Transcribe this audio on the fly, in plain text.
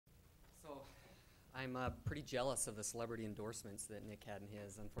I'm pretty jealous of the celebrity endorsements that Nick had in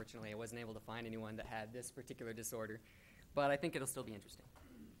his. Unfortunately, I wasn't able to find anyone that had this particular disorder, but I think it'll still be interesting.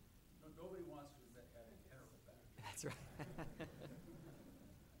 Nobody wants to have an Enterobacter. That's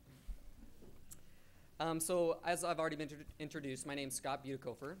right. So as I've already been introduced, my name's Scott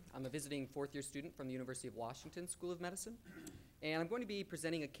Butikofer. I'm a visiting fourth-year student from the University of Washington School of Medicine, and I'm going to be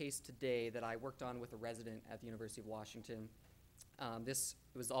presenting a case today that I worked on with a resident at the University of Washington. This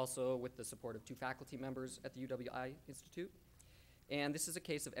was also with the support of two faculty members at the UWI Institute. And this is a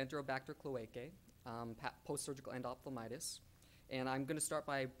case of Enterobacter Cloacae, post-surgical endophthalmitis. And I'm going to start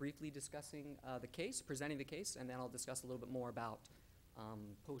by briefly discussing the case, presenting the case, and then I'll discuss a little bit more about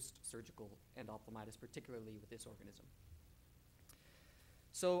post-surgical endophthalmitis, particularly with this organism.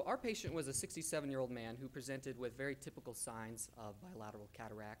 So our patient was a 67-year-old man who presented with very typical signs of bilateral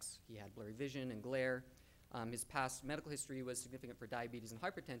cataracts. He had blurry vision and glare. His past medical history was significant for diabetes and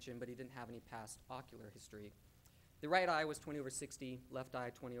hypertension, but he didn't have any past ocular history. The right eye was 20/60, left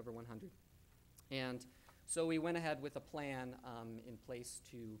eye 20/100. And so we went ahead with a plan in place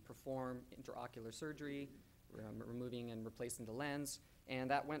to perform intraocular surgery, removing and replacing the lens,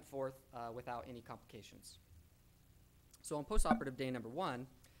 and that went forth without any complications. So on postoperative day number 1,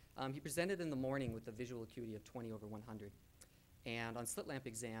 he presented in the morning with a visual acuity of 20/100. And on slit lamp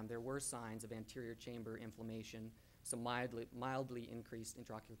exam, there were signs of anterior chamber inflammation, some mildly increased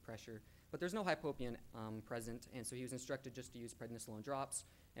intraocular pressure, but there's no hypopyon present, and so he was instructed just to use prednisolone drops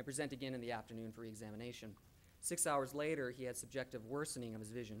and present again in the afternoon for re-examination. 6 hours later, he had subjective worsening of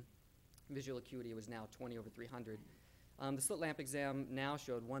his vision. Visual acuity was now 20/300. The slit lamp exam now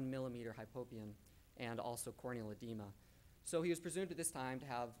showed 1 millimeter hypopyon and also corneal edema. So he was presumed at this time to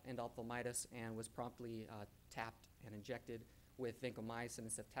have endophthalmitis and was promptly tapped and injected with vancomycin and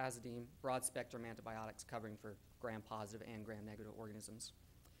ceftazidime, broad-spectrum antibiotics covering for gram-positive and gram-negative organisms.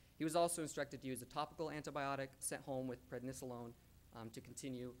 He was also instructed to use a topical antibiotic, sent home with prednisolone to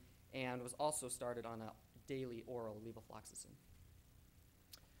continue, and was also started on a daily oral levofloxacin.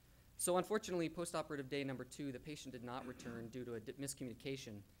 So unfortunately, postoperative day number 2, the patient did not return due to a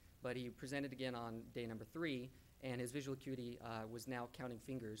miscommunication, but he presented again on day number 3, and his visual acuity was now counting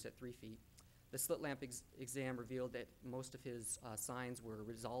fingers at 3 feet. The slit lamp exam revealed that most of his signs were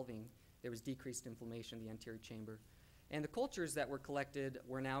resolving. There was decreased inflammation in the anterior chamber. And the cultures that were collected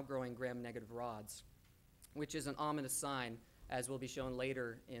were now growing gram-negative rods, which is an ominous sign, as will be shown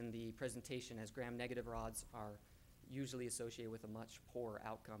later in the presentation, as gram-negative rods are usually associated with a much poorer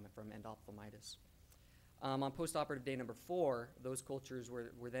outcome from endophthalmitis. On postoperative day number 4, those cultures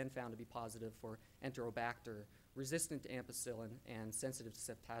were then found to be positive for Enterobacter, resistant to ampicillin, and sensitive to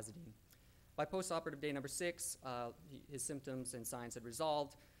ceftazidime. By postoperative day number 6, his symptoms and signs had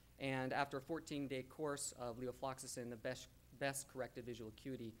resolved, and after a 14-day course of levofloxacin, the best corrected visual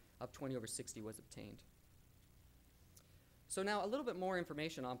acuity of 20/60 was obtained. So now a little bit more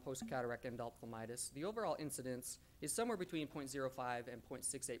information on post-cataract endophthalmitis. The overall incidence is somewhere between 0.05 and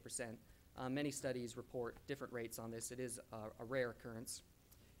 0.68%. Many studies report different rates on this. It is a rare occurrence.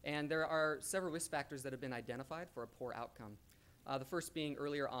 And there are several risk factors that have been identified for a poor outcome. The first being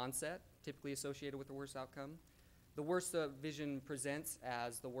earlier onset, typically associated with the worst outcome. The worse the vision presents,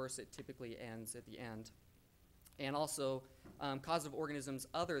 as the worse it typically ends at the end. And also, causative organisms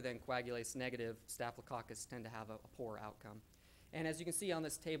other than coagulase-negative Staphylococcus tend to have a poor outcome. And as you can see on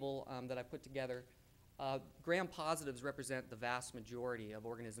this table that I put together, gram-positives represent the vast majority of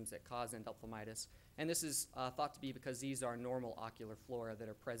organisms that cause endophthalmitis. And this is thought to be because these are normal ocular flora that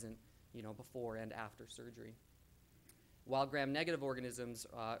are present, before and after surgery. While gram-negative organisms,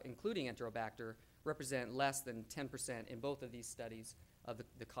 including Enterobacter, represent less than 10% in both of these studies of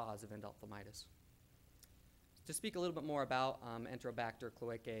the cause of endophthalmitis. To speak a little bit more about Enterobacter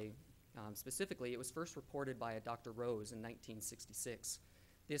Cloacae specifically, it was first reported by a Dr. Rose in 1966.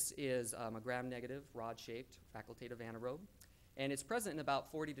 This is a gram-negative, rod-shaped, facultative anaerobe, and it's present in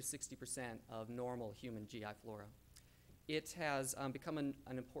about 40 to 60% of normal human GI flora. It has become an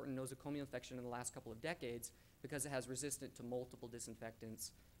important nosocomial infection in the last couple of decades because it has resistant to multiple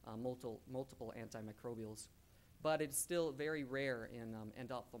disinfectants, multiple antimicrobials. But it's still very rare in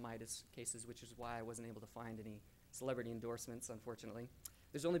endophthalmitis cases, which is why I wasn't able to find any celebrity endorsements, unfortunately.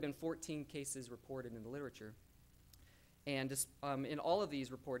 There's only been 14 cases reported in the literature. And in all of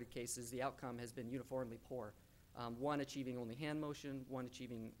these reported cases, the outcome has been uniformly poor. 1 achieving only hand motion, 1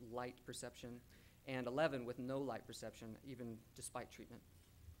 achieving light perception, and 11 with no light perception, even despite treatment.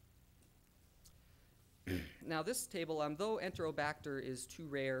 Now this table, though Enterobacter is too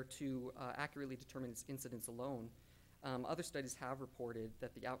rare to accurately determine its incidence alone, other studies have reported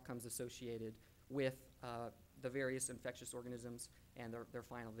that the outcomes associated with the various infectious organisms and their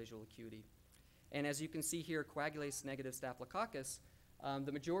final visual acuity. And as you can see here, coagulase-negative Staphylococcus,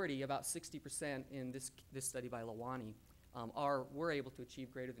 the majority, about 60% in this study by Lawani, were able to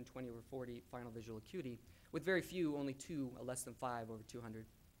achieve greater than 20/40 final visual acuity, with very few, only 2, less than 5/200.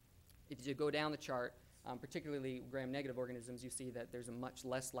 If you go down the chart, particularly gram-negative organisms, you see that there's a much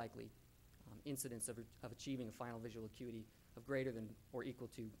less likely incidence of achieving a final visual acuity of greater than or equal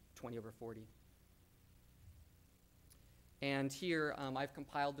to 20/40. And here I've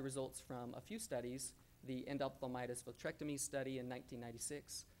compiled the results from a few studies. The endophthalmitis vitrectomy study in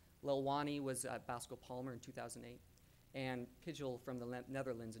 1996. Lilwani was at Basco Palmer in 2008, and Pidgeot from the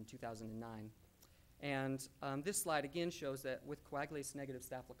Netherlands in 2009. And this slide again shows that with coagulase-negative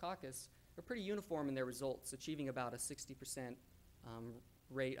Staphylococcus, they're pretty uniform in their results, achieving about a 60%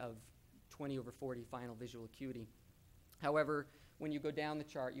 rate of 20/40 final visual acuity. However, when you go down the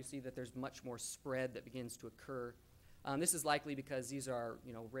chart, you see that there's much more spread that begins to occur. This is likely because these are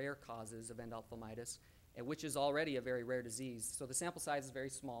rare causes of endophthalmitis, which is already a very rare disease. So the sample size is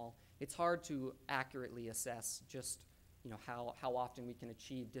very small. It's hard to accurately assess just how often we can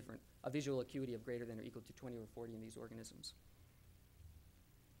achieve a visual acuity of greater than or equal to 20/40 in these organisms.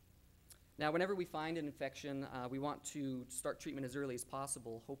 Now, whenever we find an infection, we want to start treatment as early as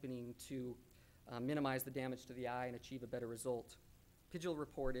possible, hoping to minimize the damage to the eye and achieve a better result. Pidgeot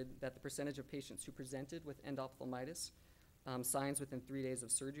reported that the percentage of patients who presented with endophthalmitis signs within 3 days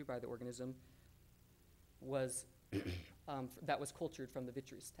of surgery by the organism was that was cultured from the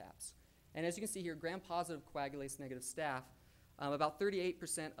vitreous taps. And as you can see here, gram-positive coagulase-negative staph, about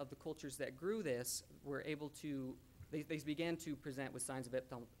 38% of the cultures that grew this were able to, they began to present with signs of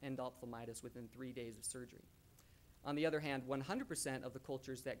endophthalmitis within 3 days of surgery. On the other hand, 100% of the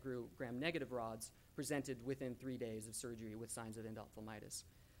cultures that grew gram-negative rods presented within 3 days of surgery with signs of endophthalmitis.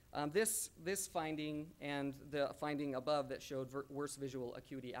 This finding and the finding above that showed worse visual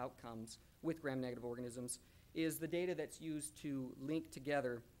acuity outcomes with gram-negative organisms is the data that's used to link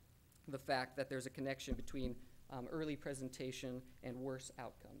together the fact that there's a connection between early presentation and worse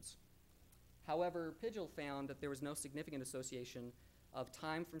outcomes. However, Pidgeot found that there was no significant association of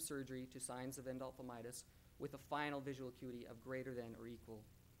time from surgery to signs of endophthalmitis with a final visual acuity of greater than or equal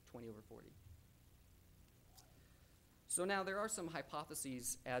 20/40. So now there are some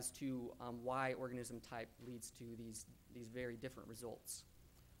hypotheses as to why organism type leads to these very different results.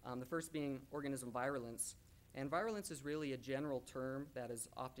 The first being organism virulence. And virulence is really a general term that is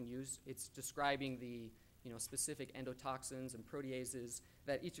often used. It's describing the specific endotoxins and proteases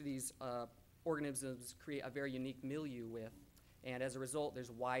that each of these organisms create a very unique milieu with. And as a result,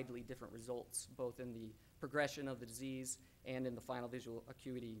 there's widely different results, both in the progression of the disease and in the final visual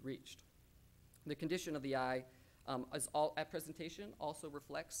acuity reached. The condition of the eye at presentation also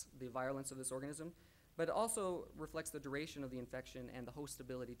reflects the virulence of this organism, but it also reflects the duration of the infection and the host's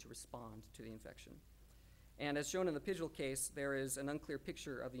ability to respond to the infection. And as shown in the Pidgeot case, there is an unclear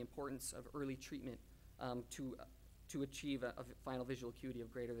picture of the importance of early treatment to achieve a final visual acuity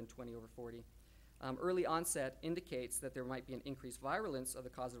of greater than 20/40. Early onset indicates that there might be an increased virulence of the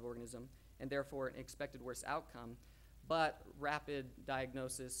causative organism and therefore an expected worse outcome, but rapid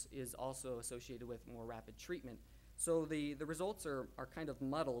diagnosis is also associated with more rapid treatment. So the results are kind of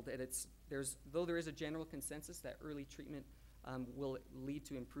muddled, and though there is a general consensus that early treatment will lead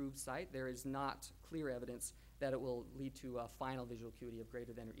to improved sight, there is not clear evidence that it will lead to a final visual acuity of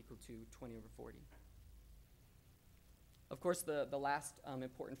greater than or equal to 20/40. Of course, the last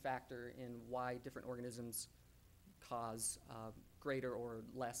important factor in why different organisms cause greater or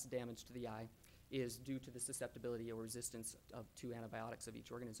less damage to the eye is due to the susceptibility or resistance to antibiotics of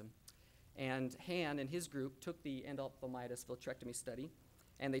each organism. And Han and his group took the endophthalmitis vitrectomy study,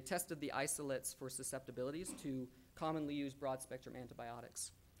 and they tested the isolates for susceptibilities to commonly used broad-spectrum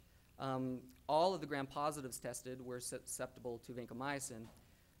antibiotics. All of the gram-positives tested were susceptible to vancomycin,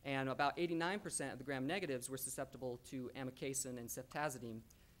 and about 89% of the gram-negatives were susceptible to amikacin and ceftazidime,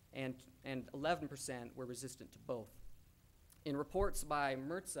 and 11% were resistant to both. In reports by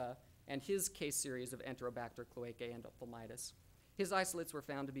Merza and his case series of Enterobacter Cloacae endophthalmitis, his isolates were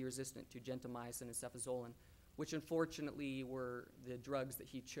found to be resistant to gentamicin and cefazolin, which unfortunately were the drugs that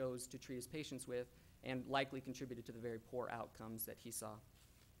he chose to treat his patients with and likely contributed to the very poor outcomes that he saw.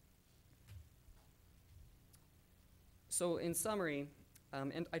 So in summary,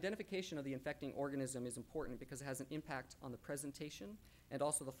 identification of the infecting organism is important because it has an impact on the presentation and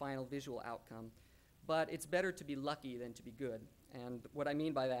also the final visual outcome. But it's better to be lucky than to be good. And what I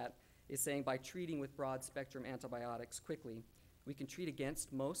mean by that is saying by treating with broad-spectrum antibiotics quickly, we can treat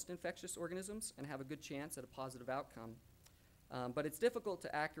against most infectious organisms and have a good chance at a positive outcome. But it's difficult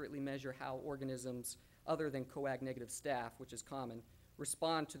to accurately measure how organisms other than coag-negative staph, which is common,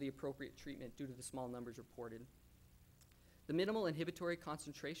 respond to the appropriate treatment due to the small numbers reported. The minimal inhibitory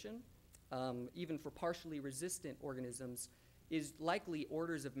concentration, even for partially resistant organisms, is likely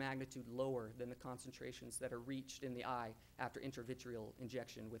orders of magnitude lower than the concentrations that are reached in the eye after intravitreal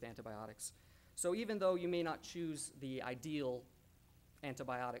injection with antibiotics. So even though you may not choose the ideal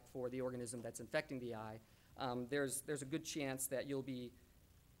antibiotic for the organism that's infecting the eye, there's a good chance that you'll be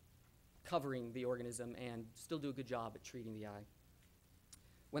covering the organism and still do a good job at treating the eye.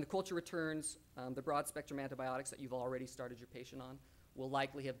 When the culture returns, the broad-spectrum antibiotics that you've already started your patient on will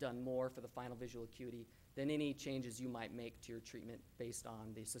likely have done more for the final visual acuity than any changes you might make to your treatment based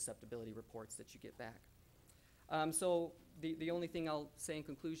on the susceptibility reports that you get back. So the only thing I'll say in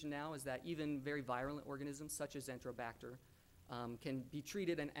conclusion now is that even very virulent organisms, such as Enterobacter, can be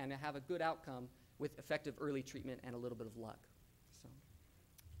treated and have a good outcome with effective early treatment and a little bit of luck. So,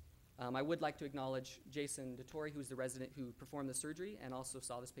 I would like to acknowledge Jason DeTore, who's the resident who performed the surgery and also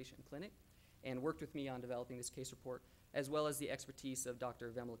saw this patient in clinic and worked with me on developing this case report, as well as the expertise of Dr.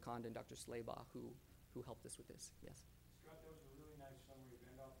 Vemlakonda and Dr. Slaybaugh, who helped us with this. Yes? Scott, that was a really nice summary of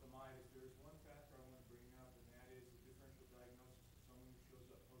endophthalmitis. There's one factor I want to bring up, and that is the differential diagnosis of someone who shows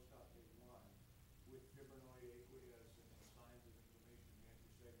up post-op day one with fibrinoid aqueous and signs of inflammation in the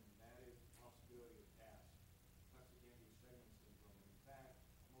anterior segment. That is the possibility of TAS, toxic anterior segment syndrome. And in fact,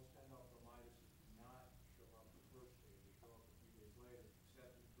 most endophthalmitis do not show up the first day. They show up a few days later,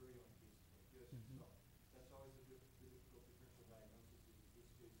 except in virulent cases like this. Mm-hmm. So that's always a difficult differential diagnosis. In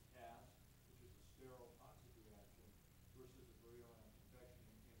this case, TAS, which is a sterile toxic reaction, versus a virulent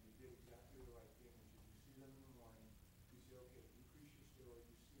infection. And they did exactly the right thing, which is you see them in the morning, you say, okay, increase your steroid,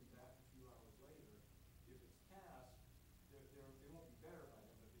 you see them back a few hours later. If it's TAS, they won't be better by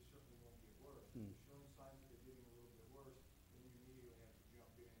then, but they certainly won't get worse. If they're showing signs that they're getting a little bit worse, then you immediately have to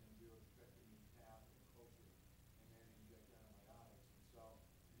jump in and do a infectomy, tap, and culture, and then inject antibiotics. And so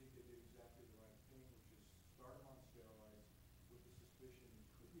I think they did exactly the right thing, which is start them on steroids with the suspicion it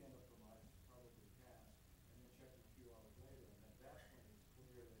could be endophthalmitis, probably TAS, and then check them a few hours later. And at that point, it's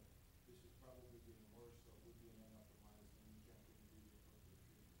clear that this is probably getting worse, so it would be an endophthalmitis, and you jump in and do the appropriate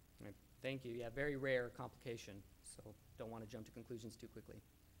treatment. Right. Thank you. Yeah, very rare complication, so don't want to jump to conclusions too quickly.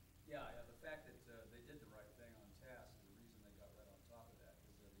 Yeah, the fact that they did the right thing on TAS is the reason they got right on top of that.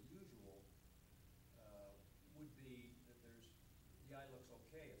 Because the usual would be that the eye looks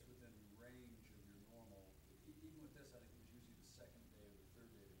okay, it's within range of your normal. Even with this, I think it was usually the second day or the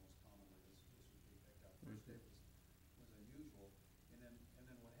third day that most commonly this was being picked up. First day was unusual, and then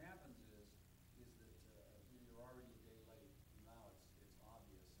what happens is that you're already a day late. Now it's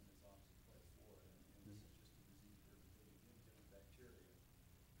obvious and it's opposite play for it, and this is just a disease for different bacteria,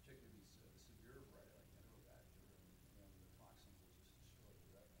 particularly severe variety like Enterobacter, and the toxins will just destroy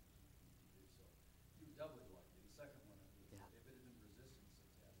the retina. So you're doubly lucky. The second one, if it had been resistant to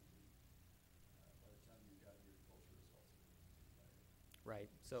TAS, by the time you got your culture results, it would be better.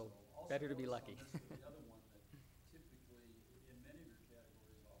 Right. So also better to be notice lucky. on this, the other one that typically, in many of your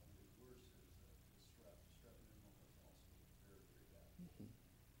categories, often gets worse is strep. Strep pneumo is also very, very bad.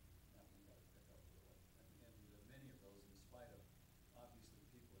 That one got to pick up early. And many of those, in spite of obviously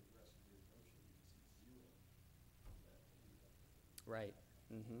people aggressively approaching, you can see zero that end up with it. Right.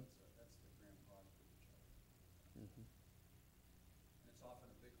 Mm-hmm. That's the gram positive chart. Mm-hmm. And it's often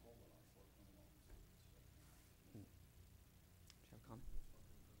a big hole in our foreclonal Do you have a comment?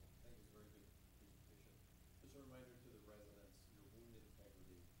 Thank you. It's a very good presentation. Just a reminder to the residents, your wound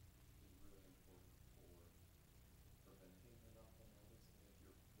integrity is really important for preventing endophthalmitis.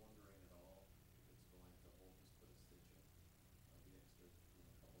 And if you're wondering at all if it's going to hold, just put a stitch in. The extra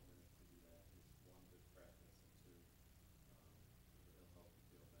couple minutes to do that is one, good practice, and two, it'll help you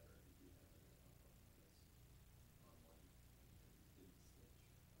feel better if you do have an endophthalmitis on when you didn't stitch.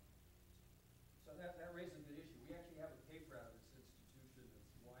 So that raises a good issue. We actually have a paper out of this institution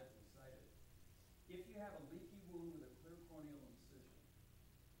that's widely cited. If you have a leaky wound with a clear corneal incision,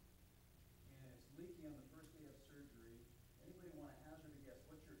 and it's leaky on the first day of surgery, anybody want to hazard a guess?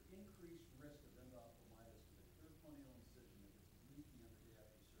 What's your increased risk of endophthalmitis with a clear corneal incision if it's leaky on the day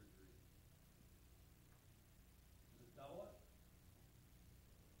after surgery? Does it double it?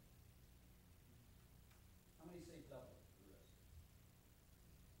 How many say double the risk?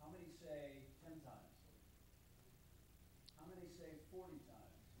 How many say 10 times? How many say 40 times?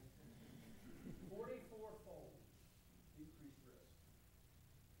 44-fold increased risk.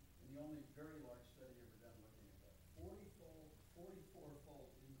 And the only very large study ever done looking at that.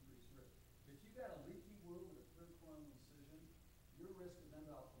 44-fold increased risk. If you got a leaky wound with a clear corneal incision, your risk of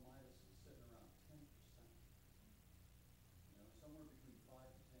endophthalmitis is sitting around 10%. Somewhere between 5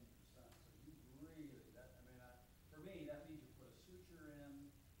 to 10%. So you really, for me, that means you put a suture in,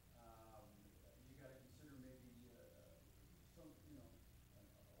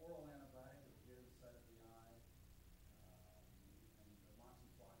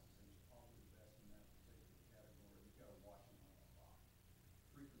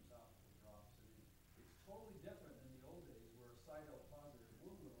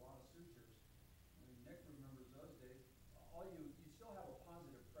 all you still have a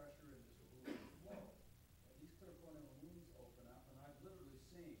positive pressure and this illuminant flow. And these clear corneal wounds open up, and I've literally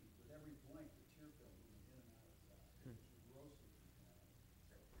seen, with every blink, the tear film moving in and out of his eye. It's grossly contaminated.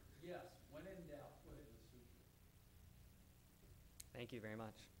 So, yes, when in doubt, put it in the suture. Thank you very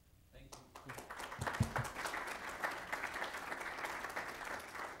much. Thank you.